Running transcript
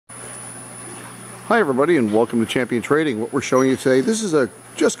Hi everybody, and welcome to Champion Trading. What we're showing you today, this is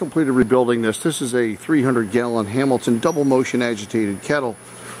just completed rebuilding this. This is a 300-gallon Hamilton double motion agitated kettle.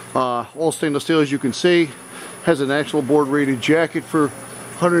 All stainless steel, as you can see. Has a national board rated jacket for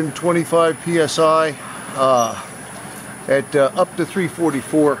 125 psi at up to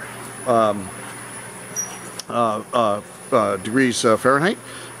 344 degrees Fahrenheit.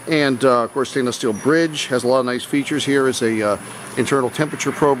 And of course, stainless steel bridge. Has a lot of nice features. Here is a internal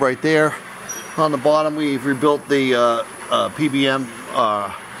temperature probe right there. On the bottom, we've rebuilt the PBM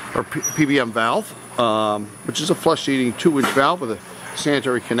valve, which is a flush-seating 2-inch valve with a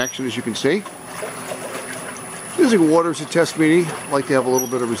sanitary connection, as you can see. Using water as a test media, like to have a little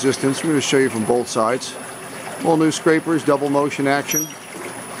bit of resistance. We're going to show you from both sides. All new scrapers, double motion action.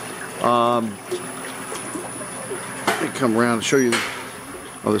 Let me come around and show you the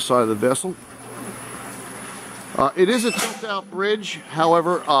other side of the vessel. It is a tilt-out bridge,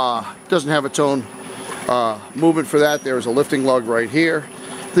 however, doesn't have its own movement for that. There's a lifting lug right here.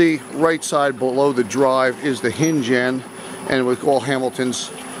 The right side below the drive is the hinge end, and with all Hamiltons,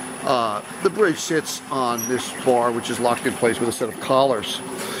 the bridge sits on this bar, which is locked in place with a set of collars.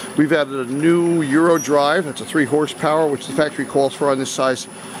 We've added a new Euro drive. That's a 3 horsepower, which the factory calls for on this size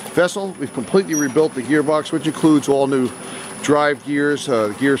vessel. We've completely rebuilt the gearbox, which includes all new drive gears,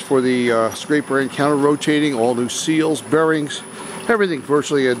 gears for the scraper and counter rotating, all new seals, bearings, everything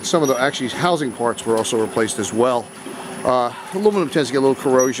virtually, and some of the actually housing parts were also replaced as well. Aluminum tends to get a little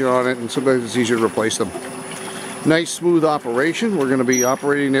corrosion on it, and sometimes it's easier to replace them. Nice smooth operation. We're going to be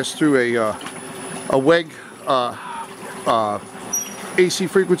operating this through a WEG AC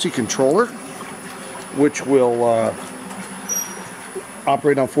frequency controller, which will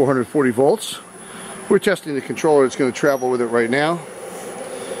operate on 440 volts. We're testing the controller that's going to travel with it right now,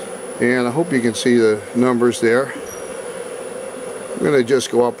 and I hope you can see the numbers there. We're going to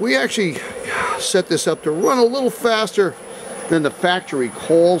just go up. We actually set this up to run a little faster than the factory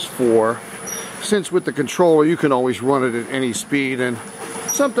calls for, since with the controller you can always run it at any speed, and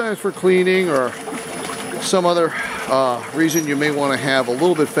sometimes for cleaning or some other reason you may want to have a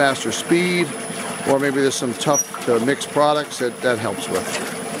little bit faster speed, or maybe there's some tough to mix products that helps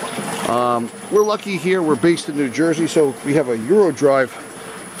with. We're lucky here, we're based in New Jersey, so we have a Euro drive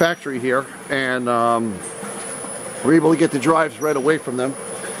factory here, and we're able to get the drives right away from them.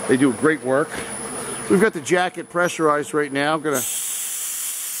 They do great work. We've got the jacket pressurized right now. I'm going to just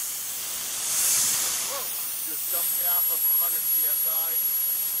dump down from 100 psi.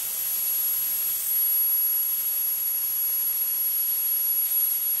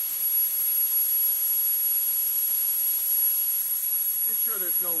 Make sure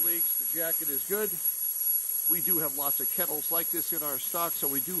there's no leaks. The jacket is good. We do have lots of kettles like this in our stock, so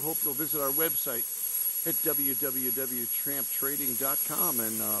we do hope you'll visit our website at www.tramptrading.com,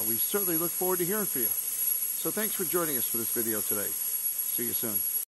 and we certainly look forward to hearing from you. So thanks for joining us for this video today. See you soon.